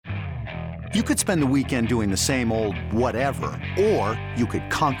You could spend the weekend doing the same old whatever, or you could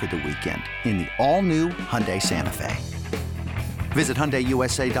conquer the weekend in the all-new Hyundai Santa Fe. Visit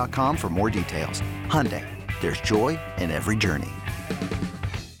HyundaiUSA.com for more details. Hyundai, there's joy in every journey.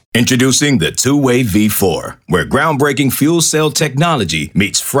 Introducing the Two-Way V4, where groundbreaking fuel cell technology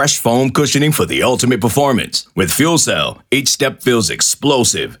meets fresh foam cushioning for the ultimate performance. With fuel cell, each step feels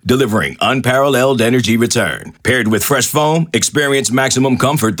explosive, delivering unparalleled energy return. Paired with fresh foam, experience maximum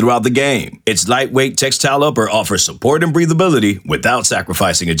comfort throughout the game. Its lightweight textile upper offers support and breathability without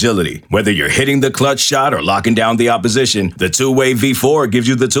sacrificing agility. Whether you're hitting the clutch shot or locking down the opposition, the Two-Way V4 gives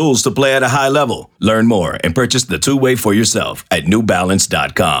you the tools to play at a high level. Learn more and purchase the Two-Way for yourself at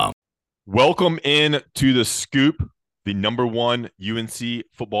NewBalance.com. Welcome in to The Scoop, the #1 UNC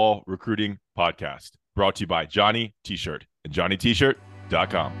football recruiting podcast, brought to you by Johnny T-Shirt and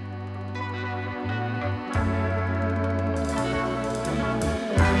JohnnyT-Shirt.com.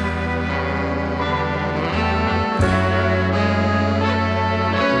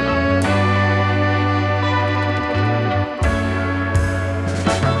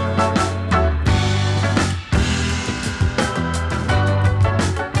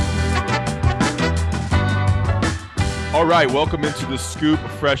 All right, welcome into The Scoop, a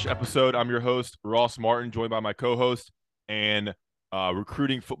fresh episode. I'm your host, Ross Martin, joined by my co-host and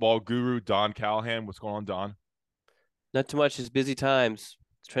recruiting football guru, Don Callahan. What's going on, Don? Not too much. It's busy times.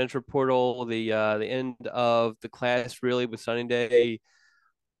 Transfer portal, the end of the class, really, with signing day,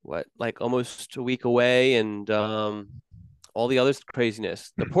 almost a week away, and all the other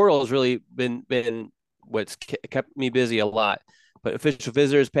craziness. The portal has really been what's kept me busy a lot. But official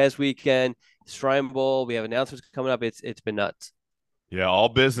visitors past weekend, Shrine Bowl, we have announcements coming up. It's been nuts. Yeah, all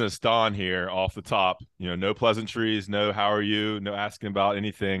business, Don here off the top. No pleasantries, no how are you, no asking about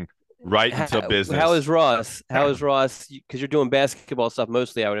anything. Right into business. How is Ross? Because you're doing basketball stuff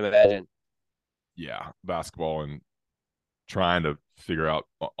mostly, I would imagine. Yeah, basketball and trying to figure out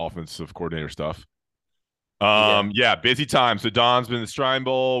offensive coordinator stuff. Yeah, busy time. So Don's been in the Shrine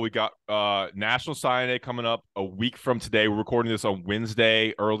Bowl. We got National Signing Day coming up a week from today. We're recording this on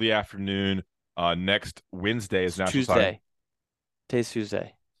Wednesday, early afternoon. Next Wednesday is National Signing Day. Today's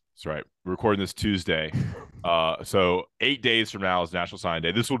Tuesday. That's right. We're recording this Tuesday. So 8 days from now is National Signing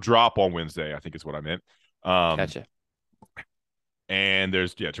Day. This will drop on Wednesday, I think is what I meant. Gotcha. And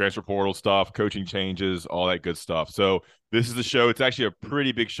there's transfer portal stuff, coaching changes, all that good stuff. So this is the show. It's actually a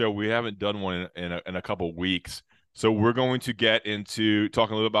pretty big show. We haven't done one in a couple weeks. So we're going to get into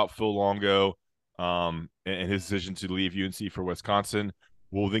talking a little about Phil Longo and his decision to leave UNC for Wisconsin.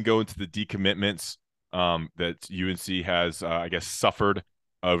 We'll then go into the decommitments that UNC has, suffered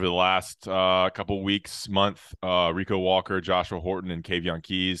over the last couple weeks, month. Rico Walker, Joshua Horton, and Kavion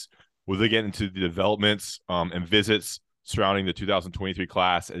Keys. We'll then get into the developments and visits surrounding the 2023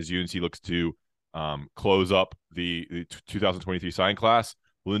 class as UNC looks to close up the 2023 sign class.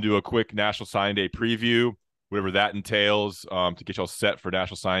 We'll then do a quick National Signing Day preview, whatever that entails, to get y'all set for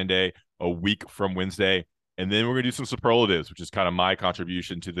National Signing Day a week from Wednesday. And then we're going to do some superlatives, which is kind of my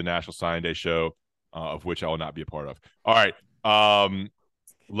contribution to the National Signing Day show, of which I will not be a part of. All right,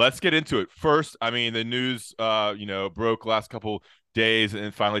 let's get into it. First, the news, broke last couple days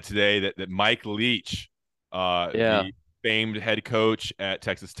and finally today that Mike Leach, the famed head coach at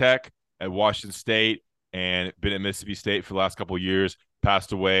Texas Tech, at Washington State, and been at Mississippi State for the last couple of years,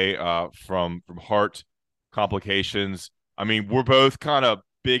 passed away from heart complications. We're both kind of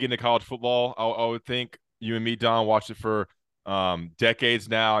big into college football. I would think you and me, Don, watched it for decades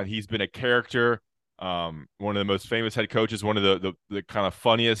now, and he's been a character, one of the most famous head coaches, one of the kind of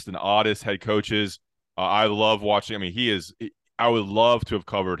funniest and oddest head coaches. I love watching. I would love to have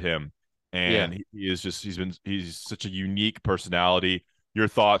covered him. And he's such a unique personality. Your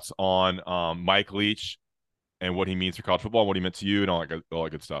thoughts on Mike Leach and what he means for college football, and what he meant to you, and all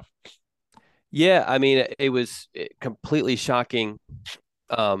that good stuff. Yeah, it was completely shocking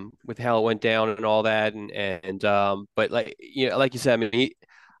with how it went down and all that, but like you said,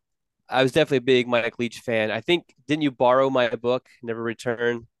 I was definitely a big Mike Leach fan. I think, didn't you borrow my book, Never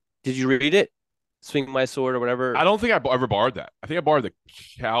Return? Did you read it? Swing My Sword or whatever? I don't think I ever borrowed that. I think I borrowed the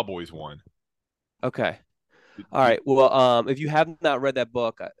Cowboys one. Okay. All right. Well, if you have not read that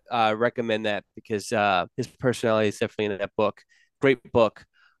book, I recommend that because his personality is definitely in that book. Great book.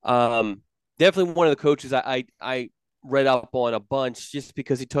 Definitely one of the coaches I read up on a bunch just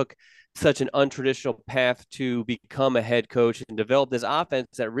because he took such an untraditional path to become a head coach and develop this offense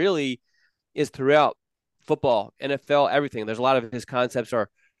that really is throughout football, NFL, everything. There's a lot of his concepts are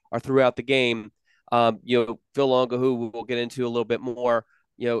throughout the game. Phil Longo, who we'll get into a little bit more,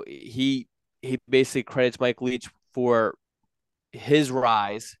 he basically credits Mike Leach for his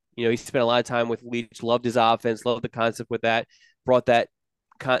rise You know, he spent a lot of time with Leach, loved his offense, loved the concept with that, brought that,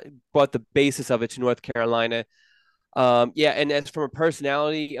 brought the basis of it to North Carolina. Yeah, and as from a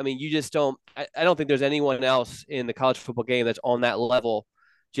personality, I mean, you just don't. I don't think there's anyone else in the college football game that's on that level,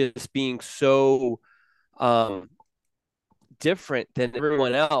 just being so different than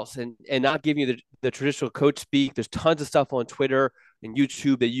everyone else, and not giving you the traditional coach speak. There's tons of stuff on Twitter and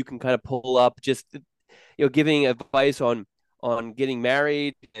YouTube that you can kind of pull up, just giving advice on getting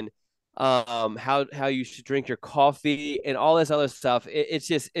married and how you should drink your coffee and all this other stuff.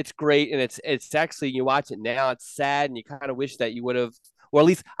 It's great, and it's actually, you watch it now, it's sad, and you kind of wish that you would have, or at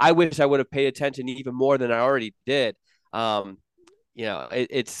least I wish I would have paid attention even more than I already did.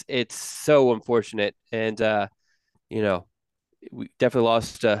 It's so unfortunate, and we definitely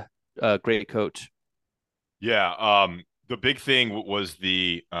lost a great coach. Yeah. The big thing was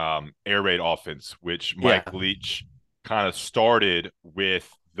the air raid offense, which Mike Leach kind of started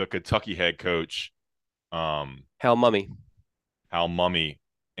with the Kentucky head coach, Hal Mumme.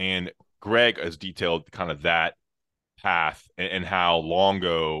 And Greg has detailed kind of that path and how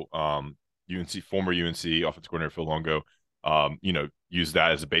Longo, former UNC offensive coordinator Phil Longo, used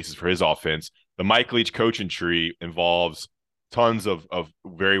that as a basis for his offense. The Mike Leach coaching tree involves tons of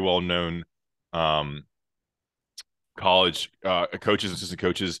very well-known college coaches, assistant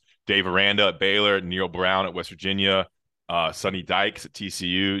coaches: Dave Aranda at Baylor, Neil Brown at West Virginia, Sonny Dykes at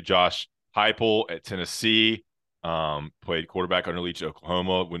TCU, Josh Heupel at Tennessee, played quarterback under Leach at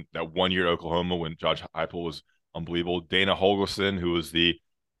Oklahoma when that 1 year at Oklahoma when Josh Heupel was unbelievable. Dana Holgorsen, who was the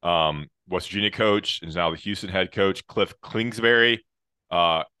West Virginia coach, is now the Houston head coach. Cliff Kingsbury,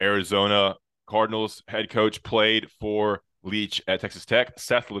 Arizona Cardinals head coach, played for Leach at Texas Tech.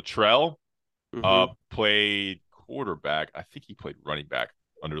 Seth Littrell played quarterback. I think he played running back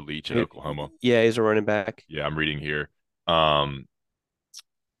under Leach at Oklahoma. Yeah, he's a running back. Yeah, I'm reading here. And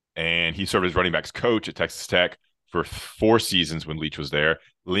he served as running backs coach at Texas Tech for 4 seasons when Leach was there.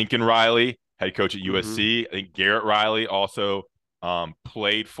 Lincoln Riley, head coach at USC. I think Garrett Riley also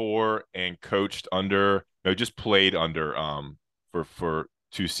played for and coached under, for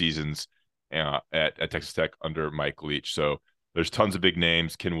 2 seasons at Texas Tech under Mike Leach. So there's tons of big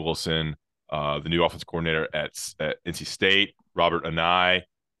names. Ken Wilson, the new offensive coordinator at NC State, Robert Anae,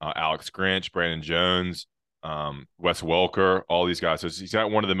 Alex Grinch, Brandon Jones, Wes Welker, all these guys. So he's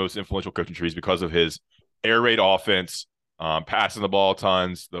got one of the most influential coaching trees because of his air raid offense, passing the ball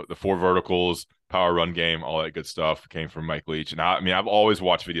tons, the 4 verticals, power run game, all that good stuff came from Mike Leach. And I've always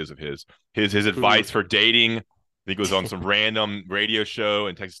watched videos of his advice for dating. I think it was on some random radio show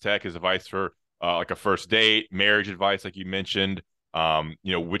in Texas Tech. His advice for like a first date, marriage advice, like you mentioned.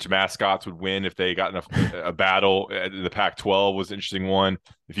 Which mascots would win if they got a battle. The Pac-12 was an interesting one.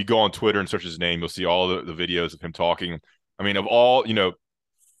 If you go on Twitter and search his name, you'll see all the videos of him talking. I mean, of all,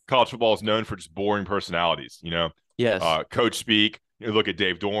 college football is known for just boring personalities, Yes. Coach speak. Look at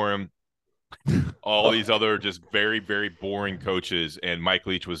Dave Dorham. All these other just very, very boring coaches. And Mike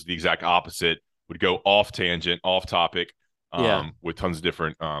Leach was the exact opposite, would go off tangent, off topic, with tons of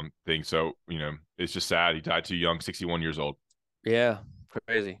different things. So, it's just sad. He died too young, 61 years old. Yeah,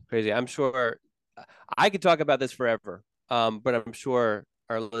 crazy. I'm sure I could talk about this forever, but I'm sure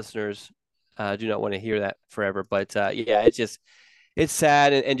our listeners do not want to hear that forever. But it's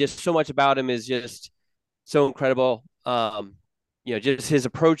sad, and just so much about him is just so incredible. Just his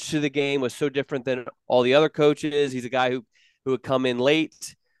approach to the game was so different than all the other coaches. He's a guy who would come in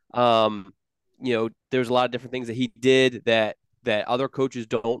late. There's a lot of different things that he did that other coaches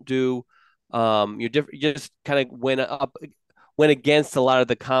don't do. You just kind of went against a lot of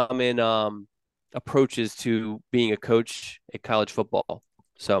the common approaches to being a coach at college football.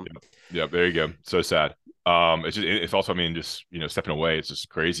 So yeah, there you go. So sad. It's also, stepping away. It's just a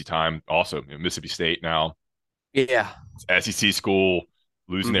crazy time. Also, Mississippi State now. Yeah. SEC school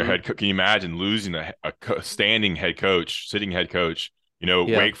losing their head coach. Can you imagine losing a standing head coach, sitting head coach?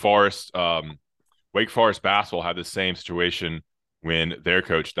 Wake Forest basketball had the same situation when their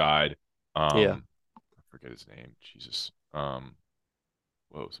coach died. I forget his name. Jesus.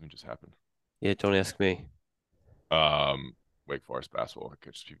 Something just happened. Yeah, don't ask me. Wake Forest basketball.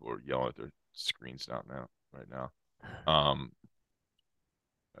 People are yelling at their screens right now.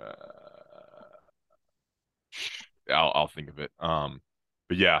 I'll think of it.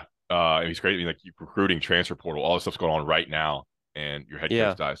 But yeah, he's great. You recruiting, transfer portal, all this stuff's going on right now, and your head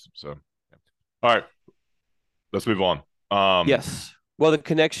coach dies. So, yeah. All right, let's move on. Yes. Well, the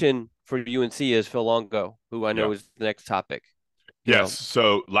connection for UNC is Phil Longo, who I know is the next topic. Yes.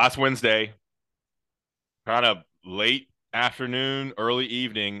 So last Wednesday, kind of late afternoon, early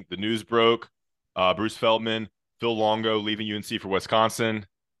evening, the news broke. Bruce Feldman, Phil Longo leaving UNC for Wisconsin.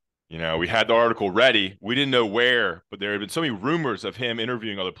 We had the article ready. We didn't know where, but there had been so many rumors of him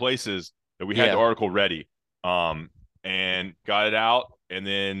interviewing other places that we had the article ready. And got it out. And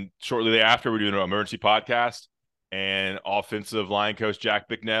then shortly thereafter, we're doing an emergency podcast. And offensive line coach Jack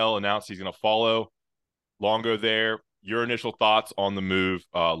Bicknell announced he's going to follow Longo there. Your initial thoughts on the move,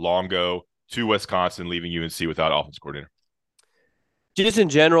 Longo to Wisconsin, leaving UNC without offense coordinator? Just in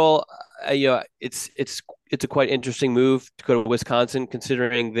general, it's a quite interesting move to go to Wisconsin,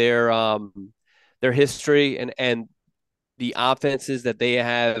 considering their history and the offenses that they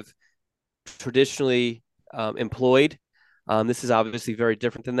have traditionally employed. This is obviously very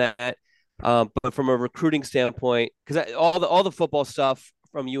different than that. But from a recruiting standpoint, because all the football stuff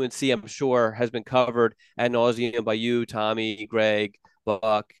from UNC, I'm sure, has been covered ad nauseum by you, Tommy, Greg,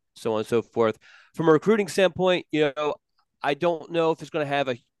 Buck, so on and so forth. From a recruiting standpoint, I don't know if it's going to have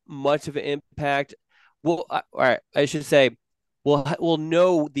much of an impact. Well, all right, I should say we'll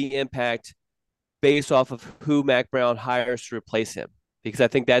know the impact based off of who Mack Brown hires to replace him, because I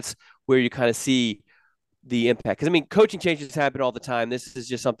think that's where you kind of see the impact. Because I mean, coaching changes happen all the time. This is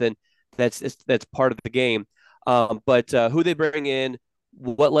just something that's part of the game. But who they bring in,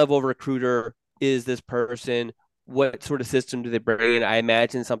 what level of recruiter is this person? What sort of system do they bring in? I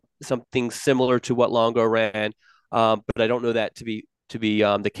imagine something similar to what Longo ran, but I don't know that to be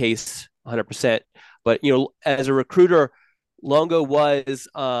the case 100%. But as a recruiter, Longo was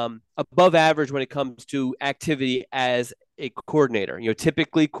above average when it comes to activity as a coordinator.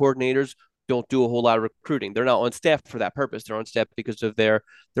 Typically coordinators don't do a whole lot of recruiting. They're not on staff for that purpose. They're on staff because of their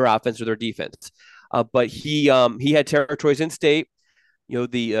offense or their defense. But he had territories in state,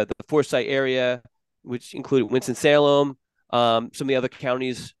 the Forsyth area, which included Winston-Salem, some of the other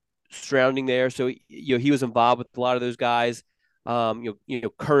counties surrounding there. So he was involved with a lot of those guys.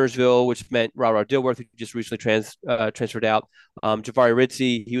 Kernersville, which meant Rod Dilworth, who just recently transferred out. Jahvaree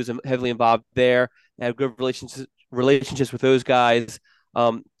Ritzie, he was heavily involved there. Had good relationships with those guys.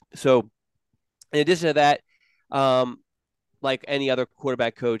 So in addition to that, like any other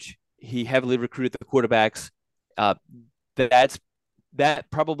quarterback coach, he heavily recruited the quarterbacks. That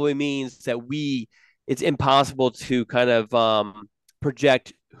probably means that it's impossible to kind of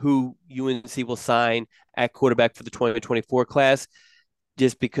project who UNC will sign at quarterback for the 2024 class,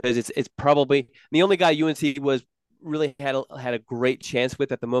 just because it's probably the only guy UNC was really had a great chance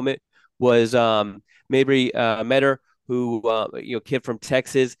with at the moment was Mabry Metter, who kid from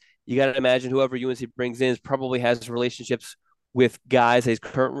Texas. You got to imagine whoever UNC brings in probably has relationships with guys he's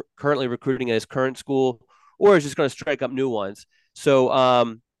currently recruiting at his current school, or is just going to strike up new ones. So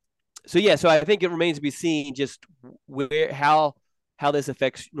I think it remains to be seen just how this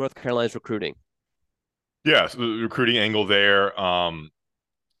affects North Carolina's recruiting. Yeah, so the recruiting angle there,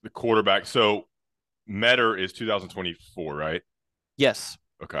 the quarterback. So Metter is 2024, right? Yes.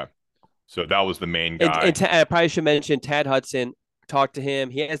 Okay. So that was the main guy. And I probably should mention Tad Hudson. Talked to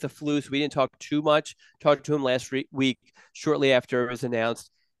him. He has the flu, so we didn't talk too much. Talked to him last week, shortly after it was announced.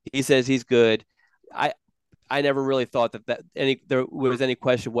 He says he's good. I never really thought that there was any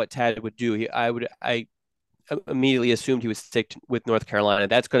question what Tad would do. I immediately assumed he would stick with North Carolina.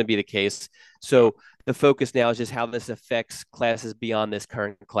 That's going to be the case. So the focus now is just how this affects classes beyond this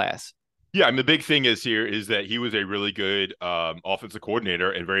current class. Yeah, I mean, the big thing is that he was a really good offensive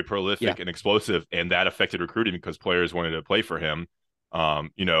coordinator and very prolific and explosive, and that affected recruiting because players wanted to play for him.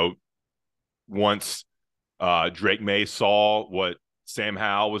 Once Drake May saw what Sam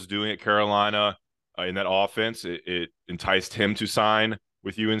Howell was doing at Carolina in that offense, it enticed him to sign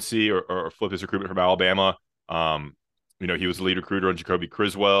with UNC or flip his recruitment from Alabama. He was the lead recruiter on Jacoby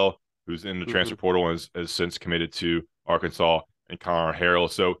Criswell, who's in the transfer portal and has since committed to Arkansas, and Connor Harrell.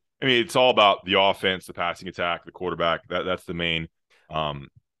 So, I mean, it's all about the offense, the passing attack, the quarterback. That's the main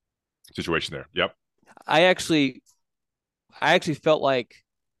situation there. Yep. I actually felt like,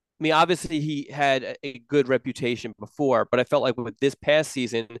 I mean, obviously he had a good reputation before, but I felt like with this past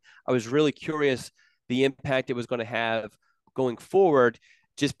season, I was really curious the impact it was going to have going forward,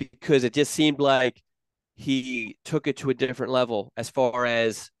 just because it just seemed like he took it to a different level as far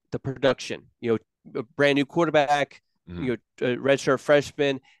as the production, a brand new quarterback, a redshirt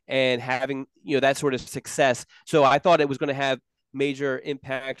freshman, and having, that sort of success. So I thought it was going to have major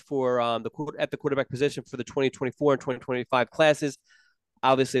impact for at the quarterback position for the 2024 and 2025 classes.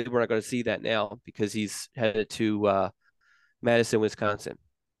 Obviously, we're not going to see that now because he's headed to Madison, Wisconsin.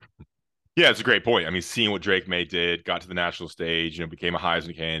 Yeah, it's a great point. I mean, seeing what Drake May did, got to the national stage, became a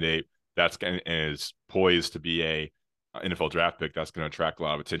Heisman candidate, and is poised to be a NFL draft pick. That's going to attract a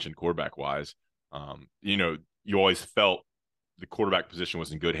lot of attention quarterback wise. You always felt the quarterback position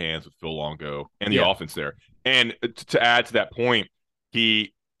was in good hands with Phil Longo and the offense there. And to add to that point,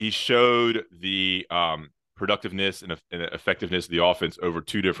 he he showed the productiveness and effectiveness of the offense over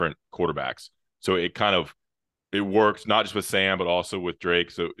two different quarterbacks. So it worked not just with Sam, but also with Drake.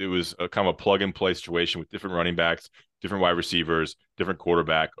 So it was a kind of a plug and play situation with different running backs, different wide receivers, different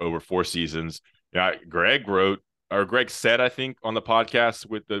quarterback over 4 seasons. Yeah, Greg said, I think, on the podcast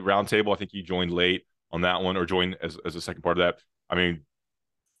with the roundtable, I think he joined late on that one, or joined as a second part of that. I mean,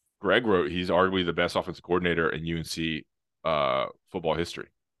 Greg wrote he's arguably the best offensive coordinator in UNC football history.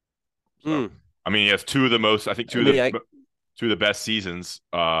 So, I mean, he has two of the best seasons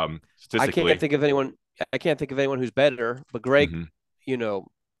statistically. I can't think of anyone who's better, but Greg,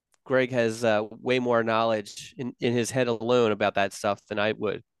 Greg has way more knowledge in his head alone about that stuff than I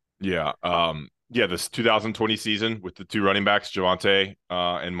would. Yeah. This 2020 season with the 2 running backs, Javonte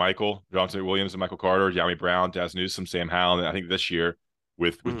and Michael, Javonte Williams and Michael Carter, Yami Brown, Daz Newsome, Sam Howell, and I think this year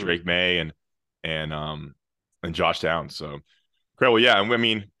with Drake May and Josh Downs. So incredible. Yeah. And I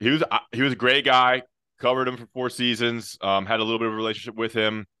mean, he was a great guy, covered him for 4 seasons, had a little bit of a relationship with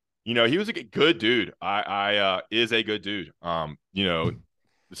him. He was a good dude. Is a good dude.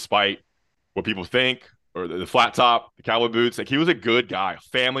 Despite what people think, or the flat top, the cowboy boots, like he was a good guy, a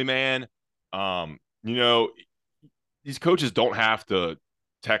family man. These coaches don't have to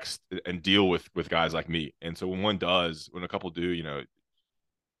text and deal with guys like me. And so when a couple do,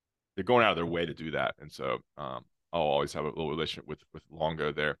 they're going out of their way to do that. And so I'll always have a little relationship with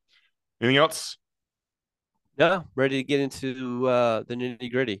Longo there. Anything else? No, ready to get into the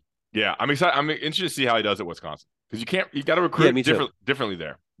nitty gritty. Yeah, I'm excited. I'm interested to see how he does at Wisconsin, because you got to recruit differently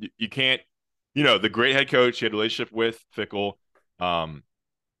there. You can't, the great head coach he had a relationship with, Fickell. I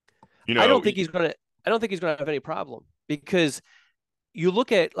don't think he's gonna have any problem, because you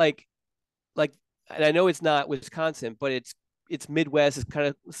look at like, and I know it's not Wisconsin, but it's Midwest.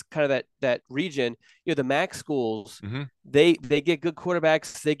 It's kind of that region. The MAC schools, they get good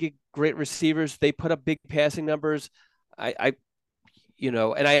quarterbacks, they get great receivers, they put up big passing numbers. And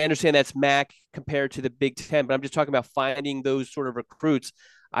I understand that's MAC compared to the Big Ten, but I'm just talking about finding those sort of recruits.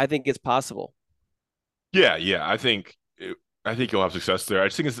 I think it's possible. Yeah. I think you'll have success there. I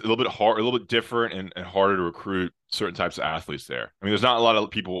just think it's a little bit hard, a little bit different and harder to recruit certain types of athletes there. I mean, there's not a lot of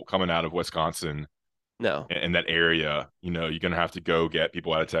people coming out of Wisconsin. No. In that area, you're going to have to go get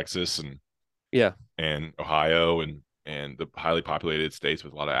people out of Texas and Ohio and the highly populated states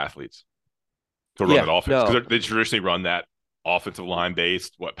with a lot of athletes to run that offense. Because they traditionally run that offensive line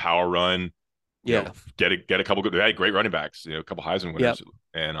based, power run. Get a couple good. They had great running backs. A couple Heisman winners,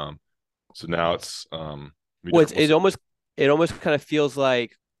 and so now it's it almost kind of feels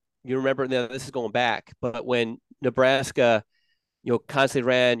like, you remember, now this is going back, but when Nebraska, constantly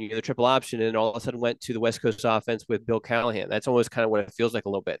ran the triple option and all of a sudden went to the West Coast offense with Bill Callahan. That's almost kind of what it feels like a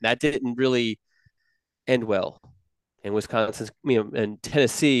little bit. And that didn't really end well. And Wisconsin, and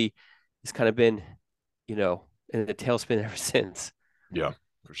Tennessee has kind of been, in a tailspin ever since. Yeah,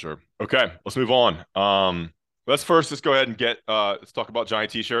 for sure. Okay, let's move on. Let's go ahead and let's talk about Johnny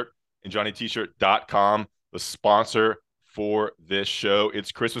T-Shirt and JohnnyT-Shirt.com, the sponsor for this show.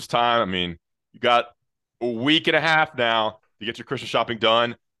 It's Christmas time. I mean, you got a week and a half now to get your Christmas shopping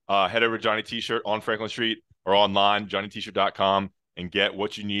done. Head over to Johnny T-Shirt on Franklin Street or online, JohnnyT-Shirt.com, and get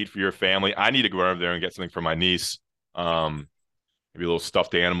what you need for your family. I need to go over there and get something for my niece, maybe a little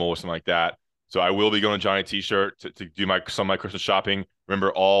stuffed animal or something like that. So I will be going to Johnny T-Shirt to do some of my Christmas shopping.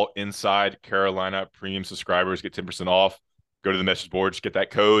 Remember, all Inside Carolina premium subscribers get 10% off. Go to the message board, just get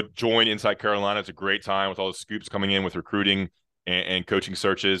that code. Join Inside Carolina. It's a great time with all the scoops coming in with recruiting and coaching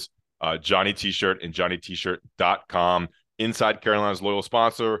searches. Johnny T-Shirt and JohnnyT-Shirt.com. Inside Carolina's loyal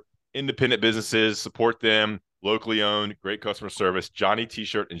sponsor. Independent businesses, support them. Locally owned, great customer service. Johnny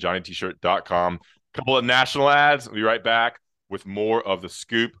T-Shirt and JohnnyT-Shirt.com. Couple of national ads. We'll be right back with more of the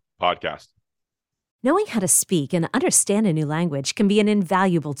Scoop podcast. Knowing how to speak and understand a new language can be an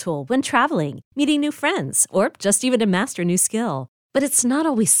invaluable tool when traveling, meeting new friends, or just even to master a new skill. But it's not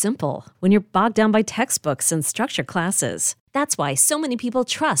always simple when you're bogged down by textbooks and structured classes. That's why so many people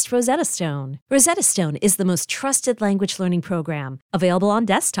trust Rosetta Stone. Rosetta Stone is the most trusted language learning program, available on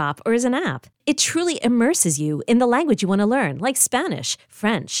desktop or as an app. It truly immerses you in the language you want to learn, like Spanish,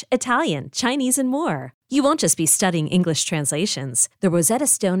 French, Italian, Chinese, and more. You won't just be studying English translations. The Rosetta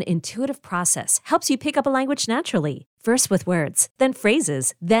Stone intuitive process helps you pick up a language naturally, first with words, then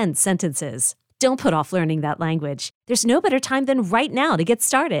phrases, then sentences. Don't put off learning that language. There's no better time than right now to get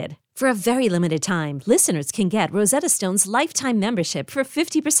started. For a very limited time, listeners can get Rosetta Stone's lifetime membership for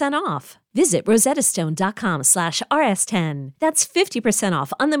 50% off. Visit rosettastone.com/rs10. That's 50%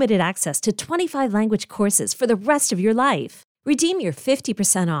 off unlimited access to 25 language courses for the rest of your life. Redeem your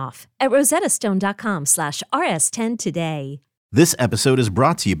 50% off at rosettastone.com/rs10 today. This episode is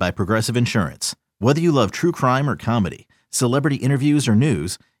brought to you by Progressive Insurance. Whether you love true crime or comedy, celebrity interviews or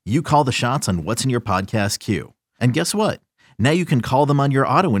news, you call the shots on what's in your podcast queue. And guess what? Now you can call them on your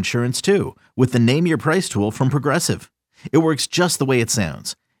auto insurance too with the Name Your Price tool from Progressive. It works just the way it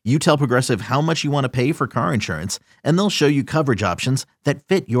sounds. You tell Progressive how much you want to pay for car insurance, and they'll show you coverage options that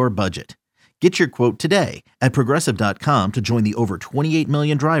fit your budget. Get your quote today at Progressive.com to join the over 28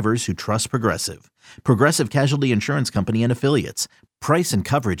 million drivers who trust Progressive. Progressive Casualty Insurance Company and Affiliates. Price and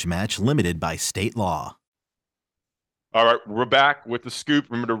coverage match limited by state law. All right, we're back with the scoop.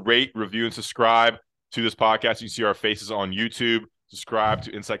 Remember to rate, review, and subscribe to this podcast. You can see our faces on YouTube. Subscribe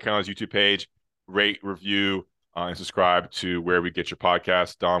to Inside Carolina's YouTube page. Rate, review, and subscribe to where we get your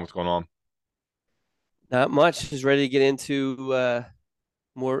podcast. Don, what's going on? Not much. Just ready to get into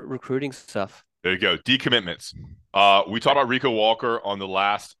more recruiting stuff. There you go. Decommitments. We talked about Rico Walker on the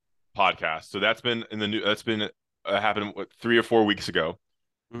last podcast. So that's been in the new. That's been happened 3 or 4 weeks ago.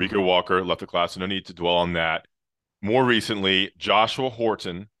 Mm-hmm. Rico Walker left the class, so no need to dwell on that. More recently, Joshua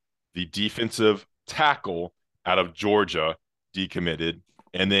Horton, the defensive tackle out of Georgia, decommitted,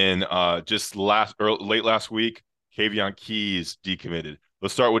 and then just late last week, Kavion Keys decommitted.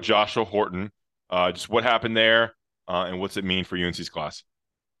 Let's start with Joshua Horton. Just what happened there, and what's it mean for UNC's class?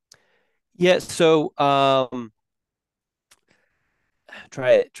 Yeah, so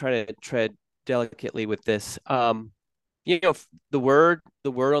try to tread delicately with this. The word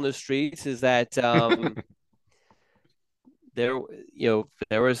on the streets is that there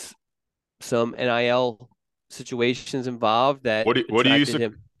was some NIL situations involved that. What do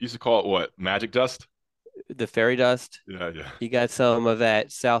you used to call it? What, magic dust? The fairy dust. Yeah. He got some of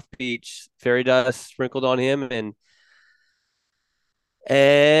that South Beach fairy dust sprinkled on him,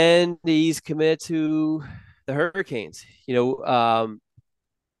 and he's committed to the Hurricanes. Well,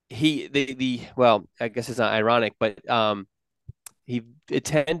 I guess it's not ironic, but he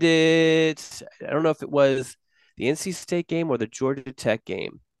attended, I don't know if it was the NC State game or the Georgia Tech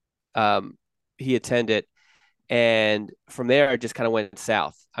game. He attended, and from there it just kind of went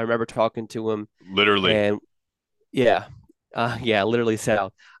south. I remember talking to him literally, and literally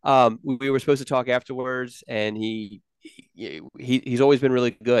south. We were supposed to talk afterwards, and he's always been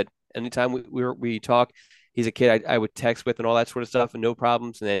really good. Anytime we talk, he's a kid I would text with and all that sort of stuff, and no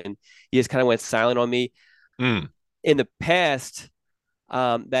problems. And then he just kind of went silent on me. In the past,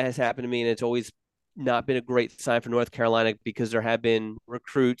 that has happened to me, and it's always not been a great sign for North Carolina, because there have been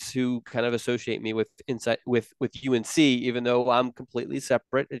recruits who kind of associate me with UNC, even though I'm completely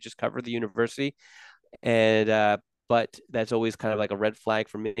separate. I just cover the university, and but that's always kind of like a red flag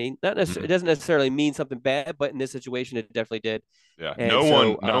for me. Not necessarily, It doesn't necessarily mean something bad, but in this situation, it definitely did. Yeah, and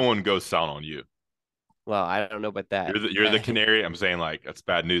no one goes silent on you. Well, I don't know about that. You're the canary. I'm saying, like, that's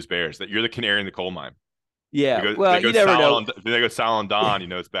bad news bears. That you're the canary in the coal mine. Yeah, you never know. They go silent on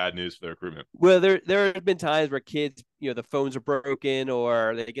Don, it's bad news for the recruitment. Well, there have been times where kids, the phones are broken,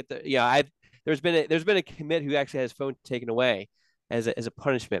 or they get there's been a commit who actually has his phone taken away as a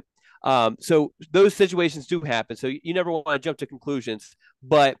punishment. So those situations do happen. So you never want to jump to conclusions,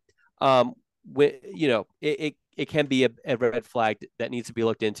 but it can be a red flag that needs to be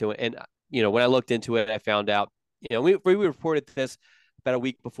looked into. And when I looked into it, I found out, we reported this about a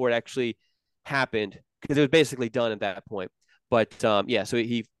week before it actually happened, because it was basically done at that point. But so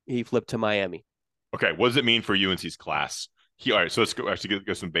he flipped to Miami. Okay, what does it mean for UNC's class? All right, so let's go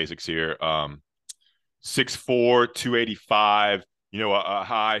some basics here. 6'4", 285. A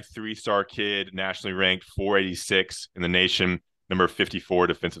high 3-star kid, nationally ranked 486 in the nation, number 54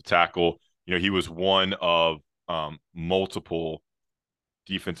 defensive tackle. He was one of multiple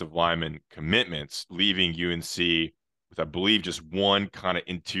defensive lineman commitments, leaving UNC with, I believe, just one kind of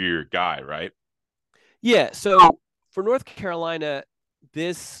interior guy, right? Yeah. So for North Carolina,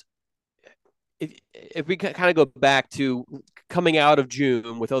 if we kind of go back to coming out of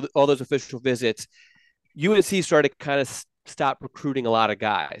June with all those official visits, UNC started kind of stop recruiting a lot of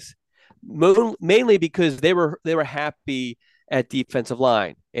guys, mainly because they were happy at defensive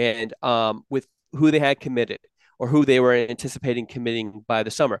line and with who they had committed or who they were anticipating committing by the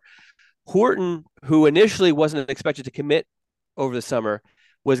summer. Horton, who initially wasn't expected to commit over the summer,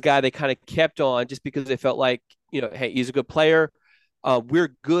 was a guy they kind of kept on just because they felt like, hey, he's a good player.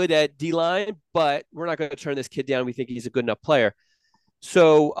 We're good at D-line, but we're not going to turn this kid down. We think he's a good enough player.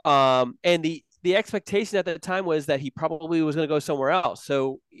 So, and the expectation at the time was that he probably was going to go somewhere else.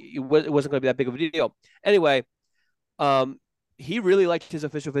 So it wasn't going to be that big of a deal. Anyway, he really liked his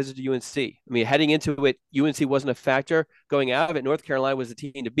official visit to UNC. I mean, heading into it, UNC wasn't a factor. Going out of it, North Carolina was the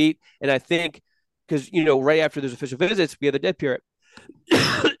team to beat. And I think because, right after those official visits, we had the dead period.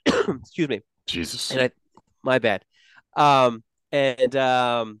 Excuse me. Jesus. My bad. Um, and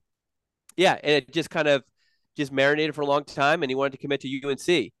yeah, and it just kind of just marinated for a long time, and he wanted to commit to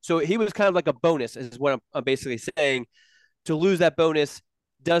UNC. So he was kind of like a bonus, is what I'm basically saying. To lose that bonus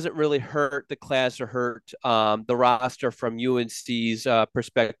doesn't really hurt the class or hurt the roster from UNC's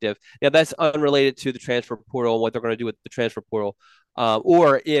perspective. Now, that's unrelated to the transfer portal and what they're going to do with the transfer portal.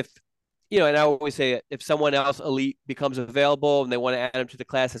 Or if, and I always say if someone else elite becomes available and they want to add them to the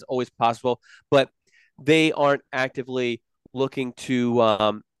class, it's always possible. But they aren't actively looking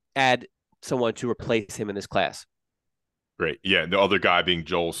to add someone to replace him in this class. Great. Yeah. The other guy being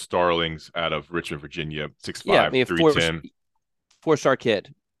Joel Starlings out of Richmond, Virginia, 6'5", Yeah, I mean, 310. Four-star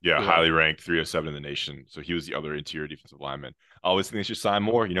kid. Yeah, highly ranked, 307 in the nation. So he was the other interior defensive lineman. I always think they should sign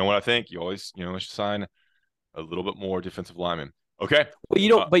more. You know what I think? You always, they should sign a little bit more defensive linemen. Okay. Well, you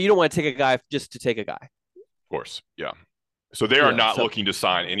don't want to take a guy just to take a guy. Of course. Yeah. So they are not looking to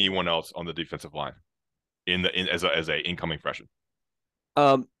sign anyone else on the defensive line as a incoming freshman.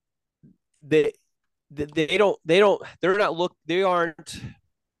 They aren't,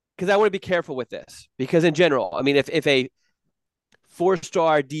 because I want to be careful with this, because in general, I mean, if a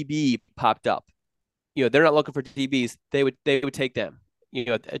 4-star DB popped up, they're not looking for DBs. They would take them,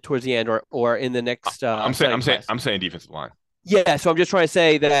 towards the end or in the next. I'm saying defensive line. Yeah. So I'm just trying to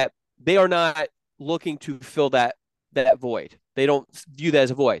say that they are not looking to fill that void. They don't view that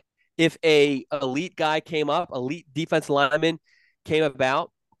as a void. If a elite guy came up, elite defensive lineman came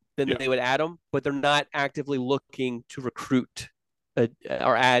about, then they would add them, but they're not actively looking to recruit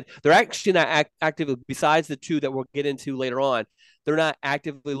or add. They're actually not actively, besides the two that we'll get into later on, they're not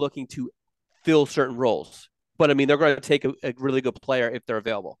actively looking to fill certain roles. But I mean, they're going to take a really good player if they're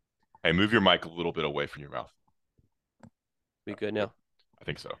available. Hey, move your mic a little bit away from your mouth. Be good now? I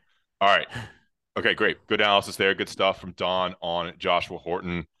think so. All right. Okay, great. Good analysis there. Good stuff from Don on Joshua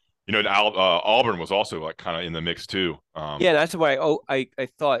Horton. Auburn was also like kind of in the mix too. Yeah, that's why I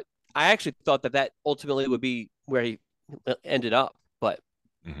actually thought that ultimately would be where he ended up. But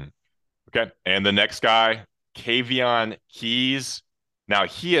okay, and the next guy, Kavion Keys. Now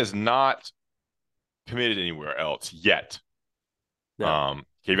he has not committed anywhere else yet. No.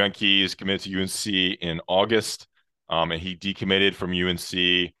 Kavion Keys committed to UNC in August, and he decommitted from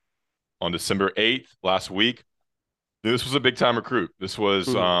UNC on December 8th last week. This was a big-time recruit. This was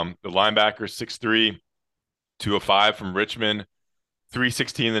the linebacker, 6'3", 205 from Richmond,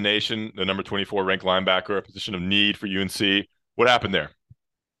 316 in the nation, the number 24 ranked linebacker, a position of need for UNC. What happened there?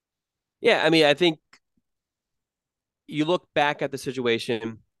 Yeah, I mean, I think you look back at the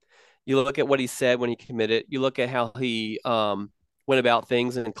situation, you look at what he said when he committed, you look at how he went about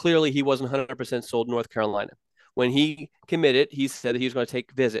things, and clearly he wasn't 100% sold North Carolina. When he committed, he said that he was going to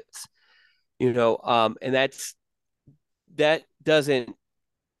take visits, and that doesn't,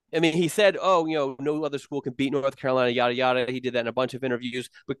 I mean, he said, no other school can beat North Carolina, yada, yada. He did that in a bunch of interviews,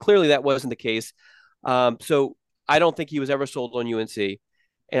 but clearly that wasn't the case. So I don't think he was ever sold on UNC.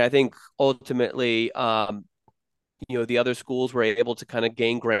 And I think ultimately, the other schools were able to kind of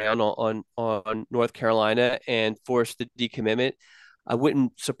gain ground on North Carolina and force the decommitment. It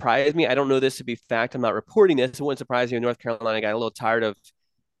wouldn't surprise me. I don't know this to be fact. I'm not reporting this. It wouldn't surprise me if North Carolina got a little tired of,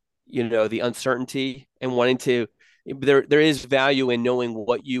 the uncertainty and wanting to. There is value in knowing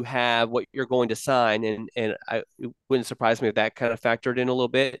what you have, what you're going to sign, and it wouldn't surprise me if that kind of factored in a little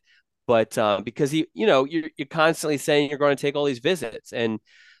bit. But because you're constantly saying you're going to take all these visits, and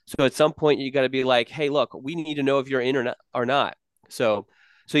so at some point you got to be like, hey, look, we need to know if you're in or not. So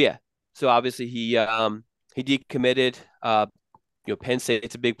yeah. So obviously he decommitted. Penn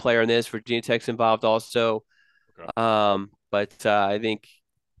State's a big player in this. Virginia Tech's involved also. Okay. But I think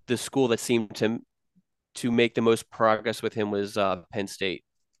the school that seemed to make the most progress with him was Penn State.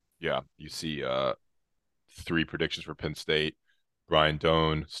 Yeah, you see 3 predictions for Penn State. Brian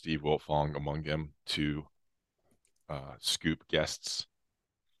Doan, Steve Wiltfong among them, 2 scoop guests.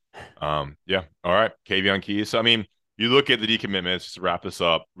 Yeah, all right, Kavion Keys. So, I mean, you look at the decommitments, just to wrap this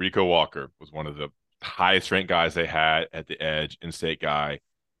up, Rico Walker was one of the highest ranked guys they had at the edge, in-state guy,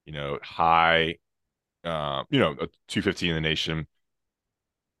 high, a 215 in the nation.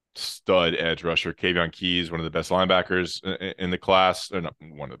 Stud edge rusher. Kavion Keys, one of the best linebackers in the class, or not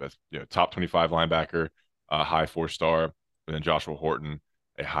one of the best, top 25 linebacker, high 4-star. And then Joshua Horton,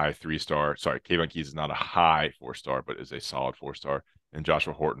 a high 3-star. Sorry, Kavion Keys is not a high 4-star, but is a solid 4-star. And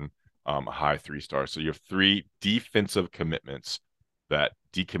Joshua Horton, a high 3-star. So you have 3 defensive commitments that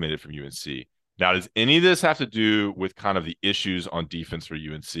decommitted from UNC. Now, does any of this have to do with kind of the issues on defense for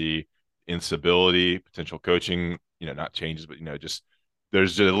UNC, instability, potential coaching, not changes, but, just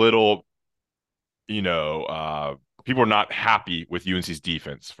there's a little, people are not happy with UNC's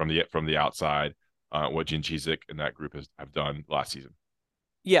defense from the outside. what Gene Chizik and that group have done last season.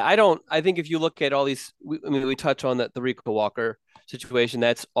 Yeah, I think if you look at all these, we touch on the Rico Walker situation,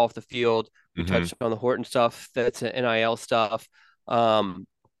 that's off the field. We touched on the Horton stuff, that's NIL stuff. Kayvion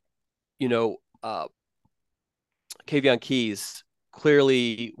Keys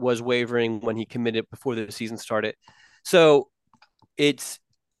clearly was wavering when he committed before the season started. So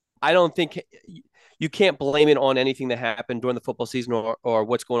I don't think you can't blame it on anything that happened during the football season or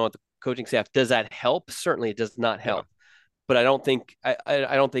what's going on with the coaching staff. Does that help? Certainly it does not help. Yeah. But I don't think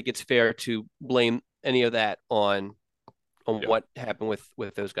it's fair to blame any of that on what happened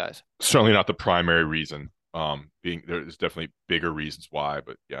with those guys. Certainly not the primary reason. There's definitely bigger reasons why,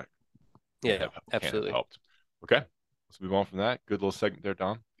 but absolutely helped. Okay, let's move on from that. Good little segment there,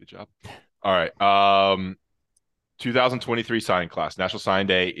 Don. Good job. All right. 2023 signing class. National Signing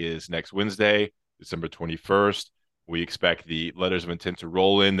Day is next Wednesday, December 21st. We expect the letters of intent to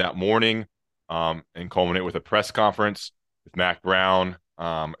roll in that morning and culminate with a press conference with Mack Brown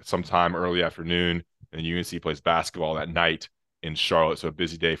sometime early afternoon. And UNC plays basketball that night in Charlotte. So a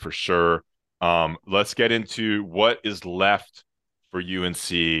busy day for sure. Let's get into what is left for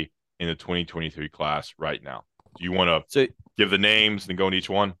UNC in the 2023 class right now. Do you want to give the names and go into each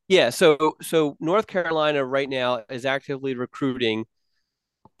one? Yeah. So North Carolina right now is actively recruiting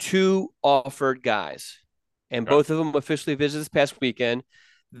 2 offered guys, and both of them officially visited this past weekend.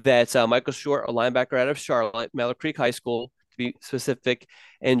 That's Michael Short, a linebacker out of Charlotte, Miller Creek High School, to be specific,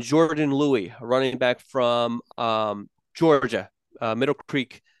 and Jordan Louis, a running back from Georgia, Meadow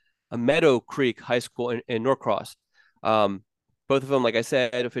Creek High School in Norcross. Both of them, like I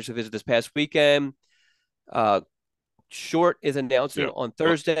said, officially visited this past weekend. Short is announcing on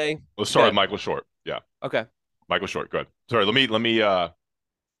Thursday. Let's start with Michael Short. Yeah. Okay. Michael Short. Good. Sorry. Let me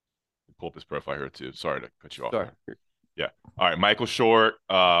pull up his profile here too. Sorry to cut you off. Sorry. Yeah. All right. Michael Short,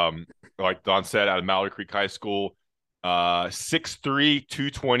 like Don said, out of Mallory Creek High School, 6'3",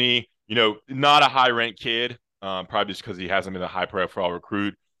 220. Not a high-ranked kid. Probably just because he hasn't been a high-profile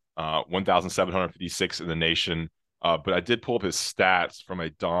recruit. 1,756 in the nation. But I did pull up his stats from a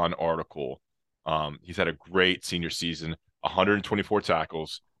Don article. He's had a great senior season, 124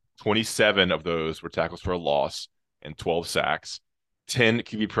 tackles, 27 of those were tackles for a loss and 12 sacks, 10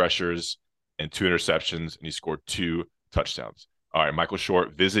 QB pressures and 2 interceptions, and he scored 2 touchdowns. All right, Michael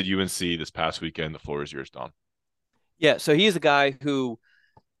Short visited UNC this past weekend. The floor is yours, Don. Yeah, so he's a guy who,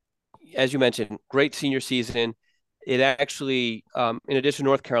 as you mentioned, great senior season. It actually, in addition to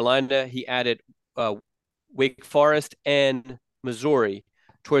North Carolina, he added Wake Forest and Missouri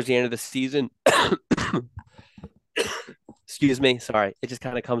towards the end of the season. Excuse me. Sorry. It just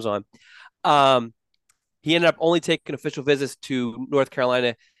kind of comes on. He ended up only taking official visits to North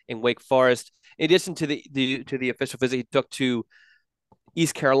Carolina and Wake Forest. In addition to the official visit he took to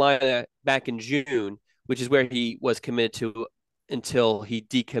East Carolina back in June, which is where he was committed to until he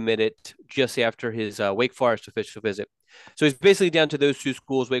decommitted just after his Wake Forest official visit. So he's basically down to those 2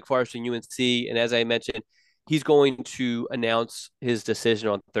 schools, Wake Forest and UNC. And as I mentioned, he's going to announce his decision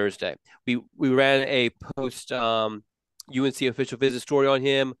on Thursday. We ran a post UNC official visit story on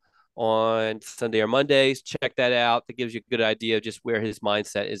him on Sunday or Mondays. Check that out. That gives you a good idea of just where his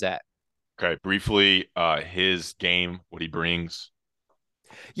mindset is at. Okay, briefly, his game, what he brings.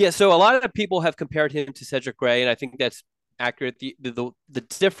 Yeah, so a lot of people have compared him to Cedric Gray, and I think that's accurate. The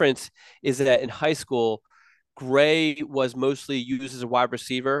difference is that in high school, Gray was mostly used as a wide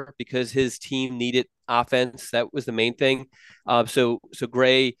receiver because his team needed offense. That was the main thing. So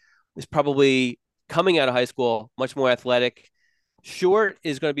Gray is probably coming out of high school much more athletic. Short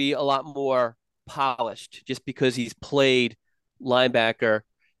is going to be a lot more polished just because he's played linebacker,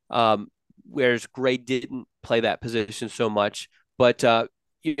 whereas Gray didn't play that position so much. But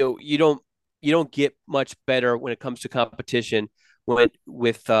you don't get much better when it comes to competition with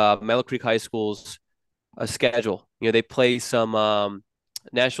Miller Creek High School's schedule. They play some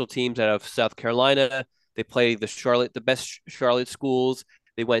national teams out of South Carolina. They play the best Charlotte schools.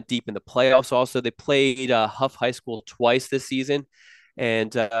 They went deep in the playoffs. Also, they played Huff High School twice this season,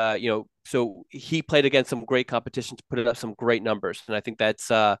 and so he played against some great competition to put up some great numbers, and I think that's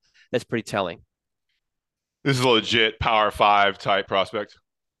pretty telling. This is a legit Power 5 type prospect.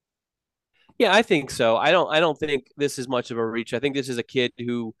 Yeah, I think so. I don't think this is much of a reach. I think this is a kid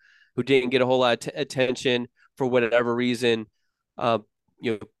who didn't get a whole lot of attention for whatever reason.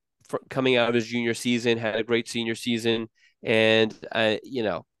 Coming out of his junior season, had a great senior season, and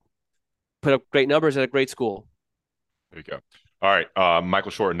put up great numbers at a great school. There you go. All right,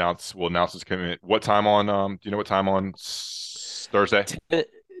 Michael Short will announce his commitment. What time on? Do you know what time on Thursday?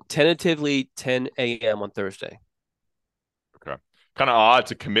 Tentatively 10 a.m. on Thursday. Okay. Kind of odd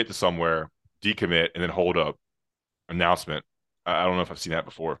to commit to somewhere decommit and then hold a announcement. I don't know if I've seen that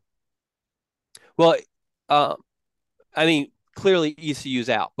before. Well, I mean, clearly ECU's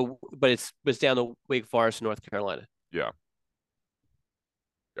out, but it's down to Wake Forest, North Carolina. Yeah.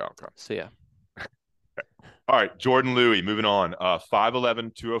 Yeah. Okay. So yeah. All right, Jordan Louis, moving on.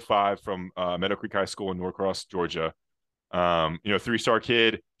 5'11", 205 from Meadow Creek High School in Norcross, Georgia. 3-star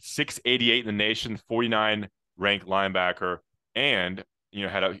kid, 688 in the nation, 49 ranked linebacker, and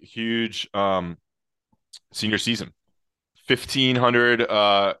had a huge senior season.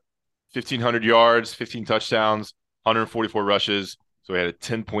 1,500 yards, 15 touchdowns, 144 rushes. So he had a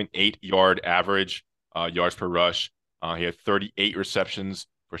 10.8 yard average yards per rush. He had 38 receptions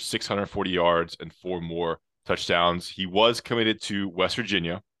for 640 yards and 4 more touchdowns. He was committed to West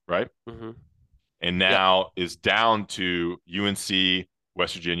Virginia, right? Mm-hmm. And now is down to UNC,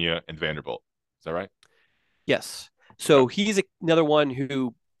 West Virginia, and Vanderbilt. Is that right? Yes. So he's another one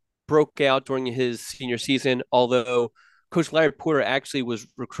who broke out during his senior season, although Coach Larry Porter actually was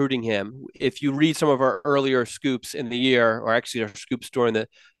recruiting him. If you read some of our earlier scoops in the year, or actually our scoops during the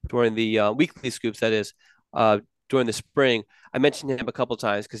weekly scoops, that is, during the spring, I mentioned him a couple of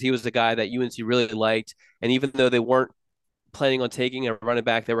times because he was the guy that UNC really liked. And even though they weren't planning on taking a running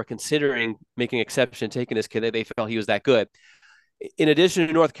back, they were considering making an exception, taking this kid. They felt he was that good. In addition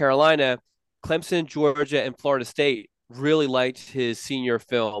to North Carolina, Clemson, Georgia, and Florida State really liked his senior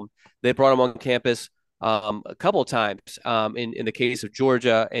film. They brought him on campus a couple of times. In the case of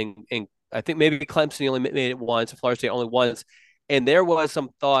Georgia, and I think maybe Clemson only made it once, Florida State only once. And there was some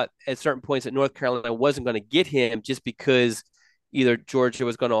thought at certain points that North Carolina wasn't going to get him just because either Georgia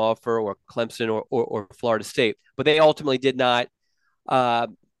was going to offer or Clemson or Florida State. But they ultimately did not.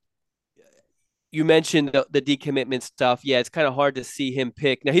 You mentioned the decommitment stuff. Yeah, it's kind of hard to see him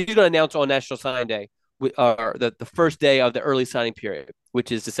pick. Now, he's going to announce on National Signing Day, the first day of the early signing period,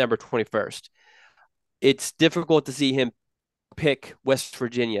 which is December 21st. It's difficult to see him pick West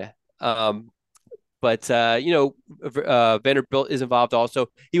Virginia. But Vanderbilt is involved also.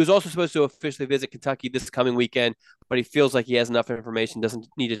 He was also supposed to officially visit Kentucky this coming weekend, but he feels like he has enough information, doesn't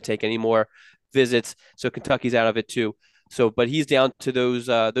need to take any more visits. So Kentucky's out of it too. So, but he's down to those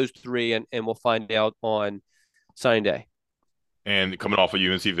 3, and we'll find out on signing day. And coming off a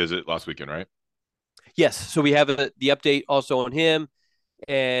UNC visit last weekend, right? Yes. So we have the update also on him,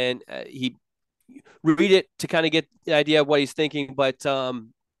 and he read it to kind of get the idea of what he's thinking, but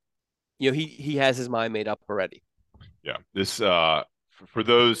he has his mind made up already. Yeah. This for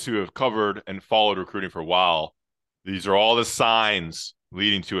those who have covered and followed recruiting for a while, these are all the signs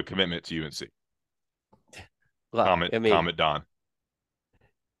leading to a commitment to UNC. Well, comment Don.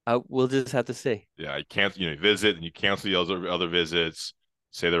 We'll just have to see. Yeah, you can't visit and you cancel the other visits,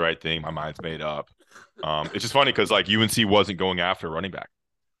 say the right thing. My mind's made up. It's just funny because UNC wasn't going after a running back.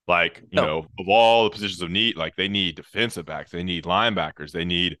 Of all the positions of need, they need defensive backs, they need linebackers, they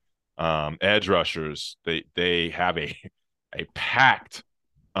need edge rushers. They have a packed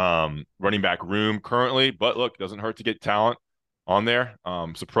running back room currently, but look, it doesn't hurt to get talent on there.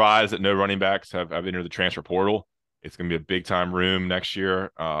 Surprised that no running backs have entered the transfer portal. It's going to be a big time room next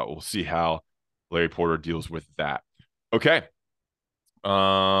year. We'll see how Larry Porter deals with that. Okay.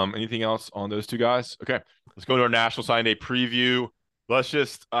 Anything else on those two guys? Okay. Let's go to our National Signing Day preview. Let's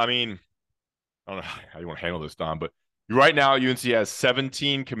just, I don't know how you want to handle this, Don, but right now UNC has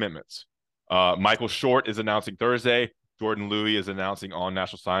 17 commitments. Michael Short is announcing Thursday. Jordan Louis is announcing on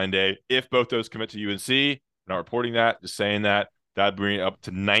National Signing Day. If both those commit to UNC, we're not reporting that, just saying that'd bring it up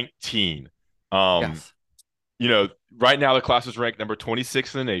to 19. Yes. Right now the class is ranked number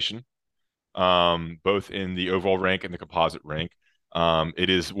 26 in the nation, both in the overall rank and the composite rank.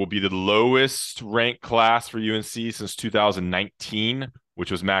 Will be the lowest ranked class for UNC since 2019,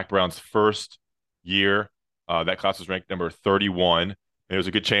 which was Mack Brown's first year. That class was ranked number 31. And there's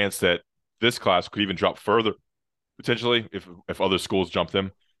a good chance that this class could even drop further, potentially, if other schools jump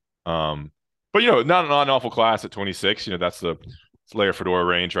them. But not an awful class at 26. That's the Layer Fedora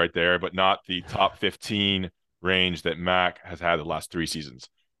range right there, but not the top 15 range that Mack has had the last 3 seasons.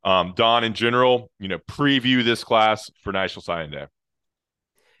 Don, in general, preview this class for National Signing Day.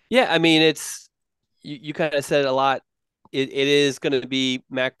 Yeah, it's you kind of said a lot. It is going to be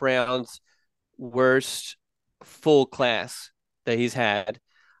Mack Brown's worst full class that he's had.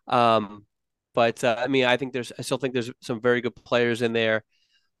 I still think there's some very good players in there.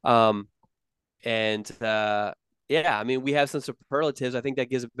 We have some superlatives. I think that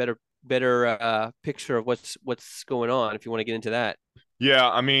gives a better picture of what's going on, if you want to get into that.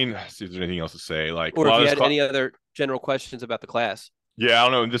 Yeah, see if there's anything else to say. Or if you had any other general questions about the class. Yeah, I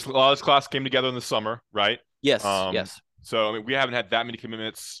don't know. A lot of this class came together in the summer, right? Yes, yes. So we haven't had that many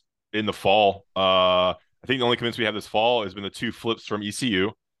commitments in the fall. I think the only commits we have this fall has been the two flips from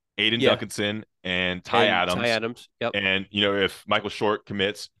ECU, Aiden Duncanson and Ty Adams. Ty Adams. Yep. And if Michael Short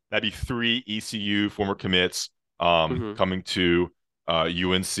commits, that'd be 3 ECU former commits coming to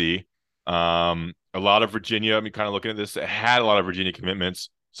UNC. A lot of Virginia. I mean, kind of looking at this, it had a lot of Virginia commitments.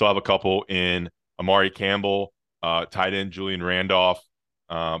 So I have a couple in Amari Campbell, tight end Julian Randolph,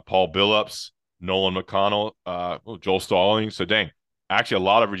 Paul Billups, Nolan McConnell, Joel Stallings. So dang, actually a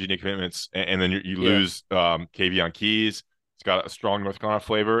lot of Virginia commitments. And then you lose Kavion Keys. It's got a strong North Carolina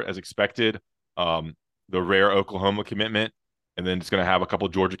flavor as expected. The rare Oklahoma commitment. And then it's going to have a couple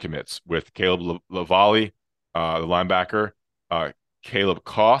Georgia commits with Caleb Lavallee, the linebacker, Caleb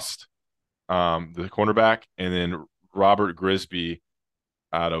Cost, the cornerback, and then Robert Grisby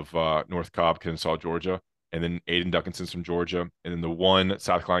out of North Cobb, Kennesaw, Georgia, and then Aiden Duncanson's from Georgia, and then the one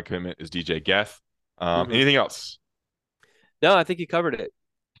South Carolina commitment is DJ Geth. Anything else? No, I think you covered it.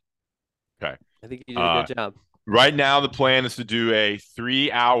 Okay. I think you did a good job. Right now, the plan is to do a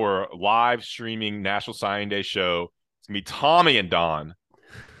 3-hour live streaming National Signing Day show. It's going to be Tommy and Don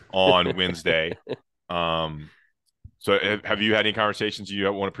on Wednesday. So have you had any conversations? Do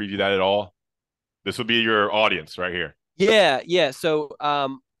you want to preview that at all? This will be your audience right here. Yeah. So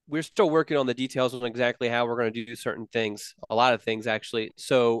we're still working on the details on exactly how we're going to do certain things, a lot of things actually.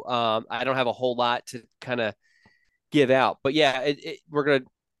 So I don't have a whole lot to kind of give out, but yeah, we're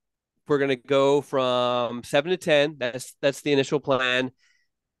gonna go from 7 to 10. That's the initial plan.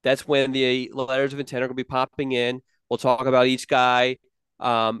 That's when the letters of intent are going to be popping in. We'll talk about each guy.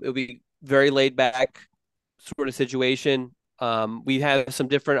 It'll be very laid back sort of situation. We have some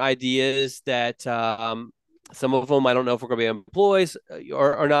different ideas that some of them I don't know if we're going to be employees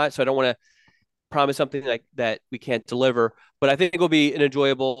or not, so I don't want to promise something like that we can't deliver. But I think it'll be an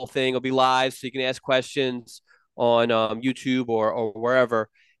enjoyable thing. It'll be live, so you can ask questions on YouTube or wherever,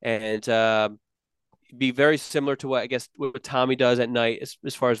 and be very similar to what Tommy does at night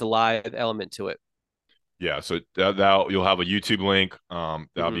as far as the live element to it. Yeah, so that you'll have a YouTube link.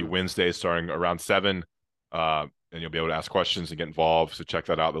 That'll be Wednesday starting around 7. And you'll be able to ask questions and get involved. So check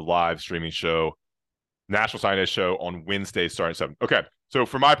that out, the live streaming show, National Signing Day show on Wednesday starting at 7. Okay, so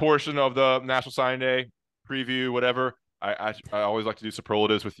for my portion of the National Signing Day preview, whatever, I always like to do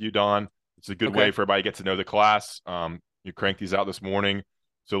superlatives with you, Don. It's a good way for everybody to get to know the class. You cranked these out this morning.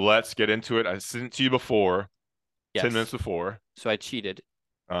 So let's get into it. I sent it to you before, 10 minutes before. So I cheated.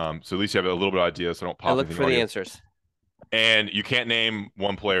 So at least you have a little bit of idea, so don't pop. I look for the answers. And you can't name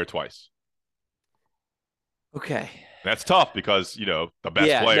one player twice. Okay. That's tough because the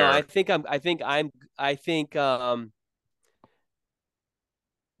best player. No,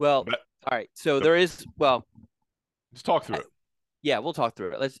 well, all right. So there is just talk through it. Yeah, we'll talk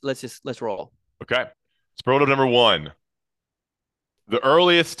through it. Let's roll. Okay. Superlative number 1. The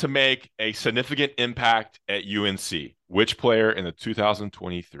earliest to make a significant impact at UNC. Which player in the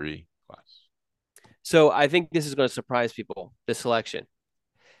 2023 class? So I think this is going to surprise people, this selection,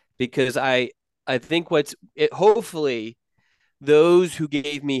 because I think hopefully those who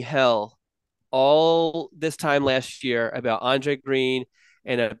gave me hell all this time last year about Andre Green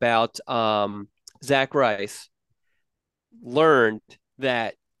and about Zach Rice learned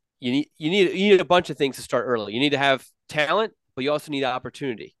that you need a bunch of things to start early. You need to have talent, but you also need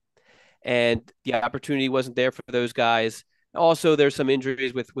opportunity. And the opportunity wasn't there for those guys. Also, there's some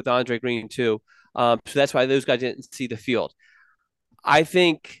injuries with Andre Green too. So that's why those guys didn't see the field. I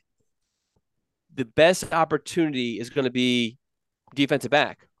think the best opportunity is going to be defensive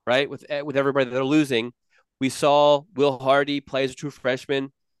back, right? With everybody that they're losing. We saw Will Hardy play as a true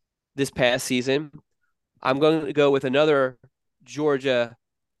freshman this past season. I'm going to go with another Georgia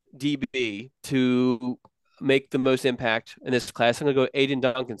DB to make the most impact in this class. I'm going to go Aiden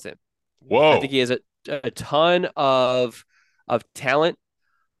Duncanson. Whoa. I think he has a ton of talent.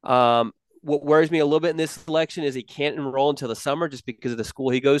 What worries me a little bit in this selection is he can't enroll until the summer just because of the school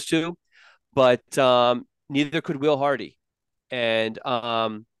he goes to. But neither could Will Hardy. And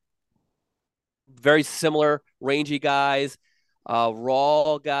very similar, rangy guys,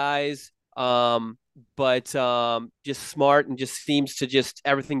 raw guys, but just smart and just seems to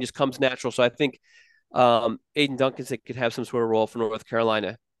everything just comes natural. So I think Aiden Duncanson could have some sort of role for North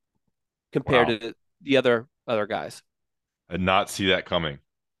Carolina compared to the other guys. I did not see that coming.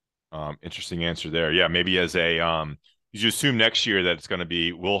 Interesting answer there. Yeah, maybe as a you assume next year that it's going to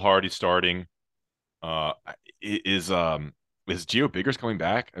be Will Hardy starting. Is Gio Biggers coming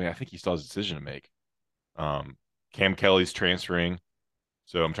back? I mean, I think he still has a decision to make. Cam Kelly's transferring,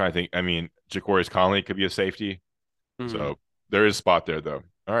 so I'm trying to think. I mean, Ja'Qurious Conley could be a safety, so there is a spot there, though.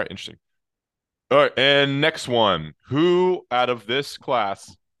 All right, interesting. All right, and next one. Who out of this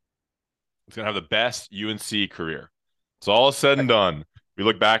class who's going to have the best UNC career? It's all said and done. We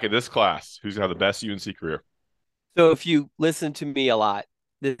look back at this class. Who's going to have the best UNC career? So if you listen to me a lot,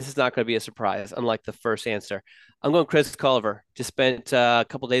 this is not going to be a surprise, unlike the first answer. I'm going Chris Culliver. Just spent a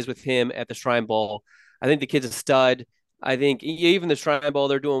couple days with him at the Shrine Bowl. I think the kid's a stud. I think even the Shrine Bowl,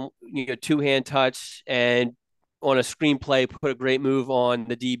 they're doing two-hand touch and on a screenplay, put a great move on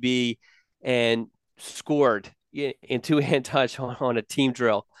the DB and scored in two-hand touch on a team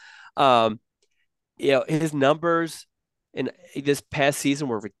drill. His numbers in this past season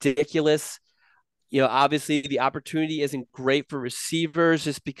were ridiculous. Obviously the opportunity isn't great for receivers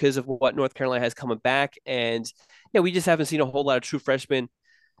just because of what North Carolina has coming back. And we just haven't seen a whole lot of true freshmen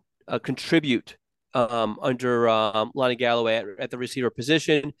contribute under Lonnie Galloway at the receiver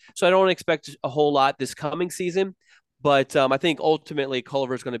position. So I don't expect a whole lot this coming season, but I think ultimately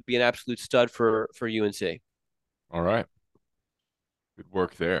Culliver is going to be an absolute stud for UNC. All right. Good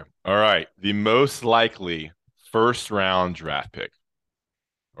work there. All right. The most likely first round draft pick.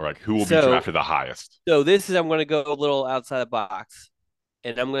 All right. Who will be drafted the highest? So I'm going to go a little outside the box,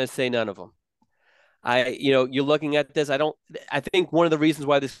 and I'm going to say none of them. You're looking at this. I think one of the reasons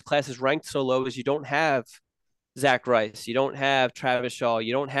why this class is ranked so low is you don't have Zach Rice. You don't have Travis Shaw.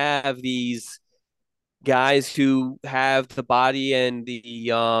 You don't have these guys who have the body and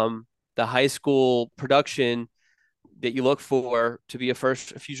the high school production that you look for to be a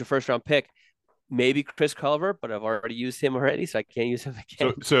future first round pick. Maybe Chris Culliver, but I've already used him already, so I can't use him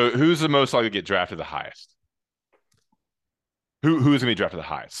again. So who's the most likely to get drafted the highest? Who's going to be drafted the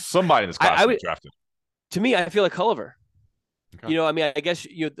highest? Somebody in this class will be drafted. To me, I feel like Culliver. Okay. I guess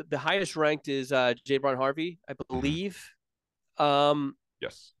the highest ranked is Jay'Bron Harvey, I believe.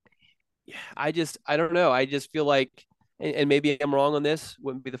 Yes. I don't know. I just feel like, and maybe I'm wrong on this.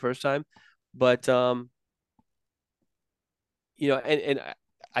 Wouldn't be the first time, but and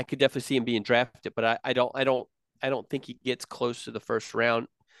I could definitely see him being drafted, but I don't think he gets close to the first round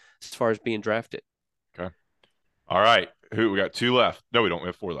as far as being drafted. Okay. All right. We got 2 left. No, we don't. We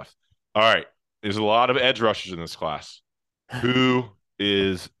have 4 left. All right. There's a lot of edge rushers in this class. Who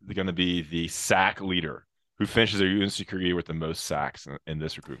is going to be the sack leader? Who finishes their UNC career with the most sacks in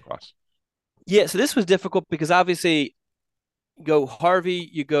this recruiting class? Yeah, so this was difficult because obviously you go Harvey,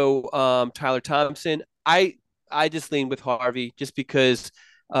 you go Tyler Thompson. I just lean with Harvey just because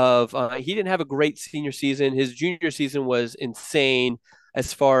of he didn't have a great senior season. His junior season was insane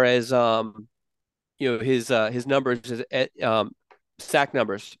as far as his numbers, his sack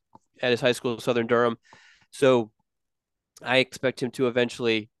numbers at his high school, Southern Durham. So I expect him to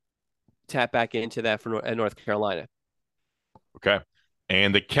eventually tap back into that at North Carolina. Okay.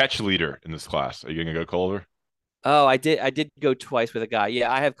 And the catch leader in this class, are you going to go Culliver? Oh, I did go twice with a guy.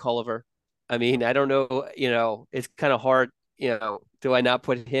 Yeah, I have Culliver. I mean, I don't know, it's kind of hard, do I not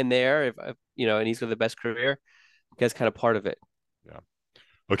put him there if and he's got the best career? That's kind of part of it. Yeah.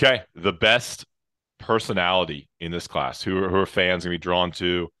 Okay. The best personality in this class, who are fans going to be drawn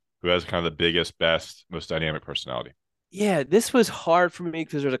to, who has kind of the biggest, best, most dynamic personality? Yeah, this was hard for me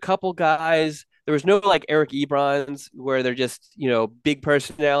because there's a couple guys. There was no like Eric Ebrons where they're just, big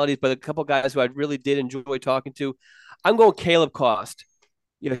personalities, but a couple guys who I really did enjoy talking to. I'm going Caleb Cost.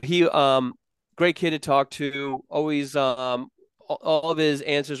 He great kid to talk to. Always all of his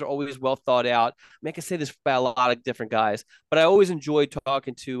answers are always well thought out. I mean, I can say this about a lot of different guys, but I always enjoyed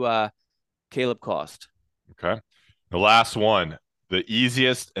talking to Caleb Cost. Okay. The last one, the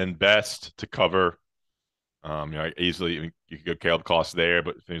easiest and best to cover. Easily you could go Caleb Cost there,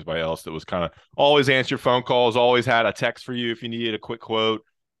 but if anybody else that was kind of always answer your phone calls, always had a text for you if you needed a quick quote,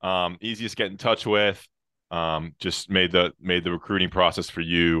 easiest to get in touch with, just made the recruiting process for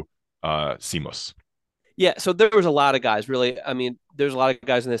you seamless. Yeah, so there was a lot of guys really. I mean, there's a lot of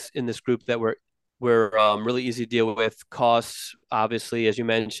guys in this group that were really easy to deal with. Costs, obviously, as you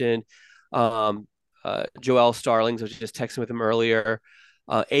mentioned, Joel Starlings. I was just texting with him earlier.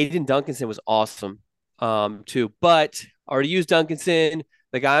 Aiden Duncanson was awesome. Too, but I already used Duncanson.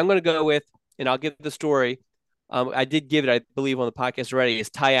 The guy I'm going to go with, and I'll give the story. I did give it, I believe, on the podcast already.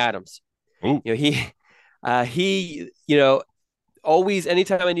 Is Ty Adams. Ooh. He, always,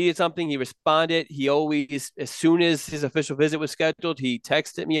 anytime I needed something, he responded. He always, as soon as his official visit was scheduled, he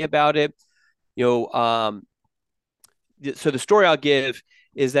texted me about it. So the story I'll give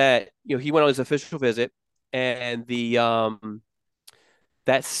is that he went on his official visit, and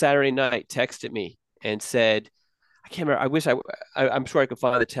that Saturday night texted me and said, I can't remember. I'm sure I could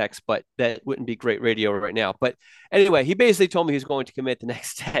find the text, but that wouldn't be great radio right now. But anyway, he basically told me he was going to commit the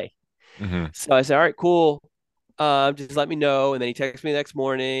next day. Mm-hmm. So I said, all right, cool. Just let me know. And then he texted me the next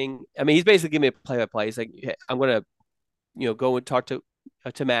morning. I mean, he's basically giving me a play-by-play. He's like, I'm going to, go and talk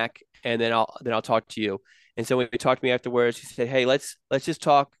to Mac and then I'll talk to you. And so when he talked to me afterwards, he said, hey, let's just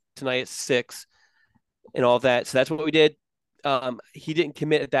talk tonight at 6 and all of that. So that's what we did. He didn't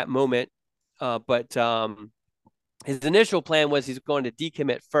commit at that moment, but his initial plan was he's going to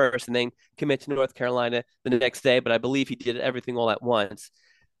decommit first and then commit to North Carolina the next day. But I believe he did everything all at once.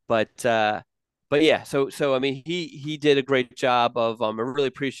 But yeah, so I mean, he did a great job of. I really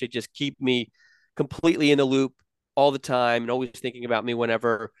appreciate just keep me completely in the loop all the time and always thinking about me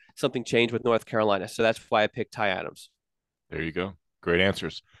whenever something changed with North Carolina. So that's why I picked Ty Adams. There you go. Great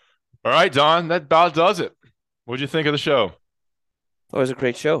answers. All right, Don, that about does it. What did you think of the show? It was a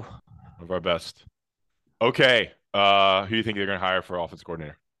great show. One of our best. Okay. Who do you think they're going to hire for offense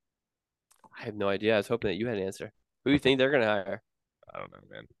coordinator? I have no idea. I was hoping that you had an answer. Who do you think they're going to hire? I don't know,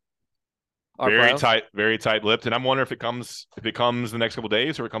 man. Art very Briles? very tight-lipped, and I'm wondering if it comes the next couple of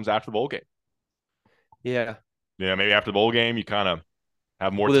days or it comes after the bowl game. Yeah. Yeah, maybe after the bowl game you kind of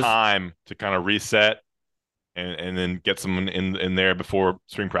have more time to kind of reset and then get someone in there before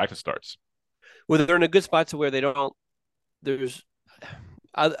spring practice starts. Well, they're in a good spot to where they don't. There's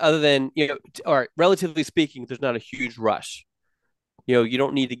other than or relatively speaking, there's not a huge rush. You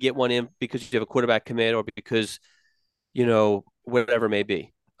don't need to get one in because you have a quarterback commit or because whatever it may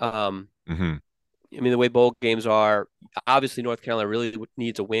be. I mean, the way bowl games are, obviously North Carolina really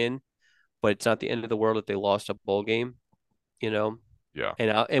needs a win, but it's not the end of the world if they lost a bowl game, Yeah.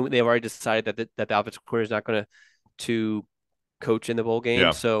 And they've already decided that the offensive coordinator is not going to coach in the bowl game.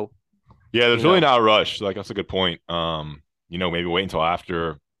 Yeah. So yeah, there's really not a rush. Like, that's a good point. Maybe wait until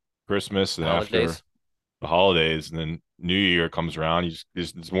after Christmas and after the holidays, and then New Year comes around.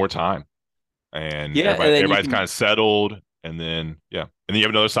 There's more time, and everybody's kind of settled. And then and then you have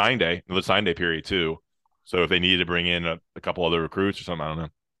another signing day period too. So if they needed to bring in a couple other recruits or something, I don't know.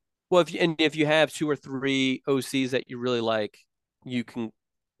 Well, if you have 2 or 3 OCs that you really like, you can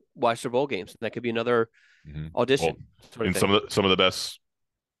watch their bowl games. That could be another audition. And some of the best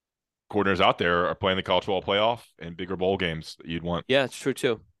coordinators out there are playing the college football playoff and bigger bowl games that you'd want. Yeah, it's true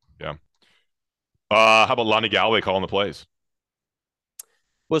too. Yeah. How about Lonnie Galloway calling the plays?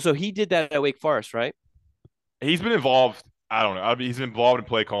 Well, so he did that at Wake Forest, right? He's been involved. I don't know. He's been involved in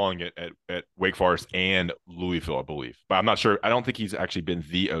play calling at Wake Forest and Louisville, I believe. But I'm not sure. I don't think he's actually been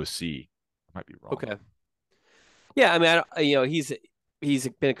the OC. I might be wrong. Okay. Yeah, I mean, he's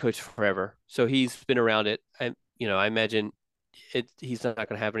been a coach forever, so he's been around it. And I imagine he's not going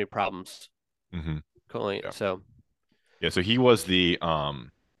to have any problems calling it. So so he was the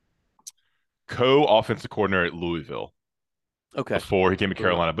co-offensive coordinator at Louisville. Okay. Before he came to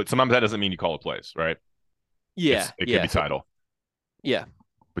Carolina, but sometimes that doesn't mean you call the plays, right? Yeah, it could be title. Yeah,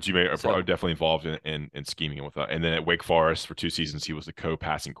 but you are definitely involved in scheming with that. And then at Wake Forest for 2 seasons, he was the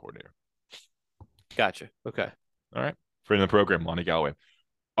co-passing coordinator. Gotcha. Okay. All right. Friend of the program, Lonnie Galloway.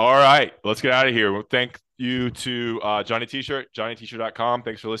 All right, let's get out of here. Well, thank you to Johnny T-Shirt, johnnyt-shirt.com.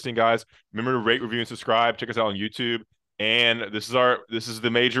 Thanks for listening, guys. Remember to rate, review, and subscribe. Check us out on YouTube. And this is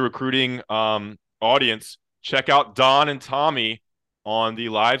the major recruiting audience. Check out Don and Tommy on the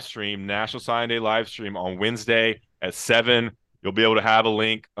live stream, National Signing Day live stream on Wednesday at 7. You'll be able to have a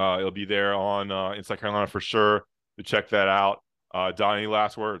link. It'll be there on Inside Carolina for sure to check that out. Don, any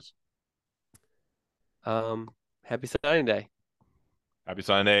last words? Happy Signing Day. Happy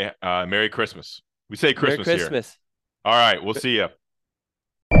Signing Day. Merry Christmas. We say Christmas Merry Christmas here. All right, we'll see you.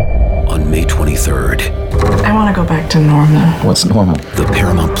 On May 23rd. I want to go back to normal. What's normal? The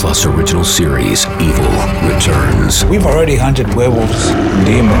Paramount Plus original series, Evil, returns. We've already hunted werewolves,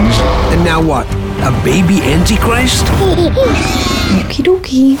 demons. And now what? A baby Antichrist? Okie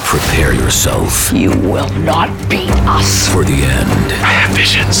dokie. Prepare yourself. You will not beat us. For the end. I have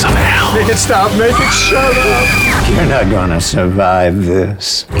visions of hell. Make it stop. Make it shut up. You're not gonna survive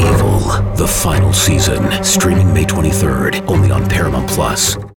this. Evil, the final season. Streaming May 23rd. Only on Paramount Plus.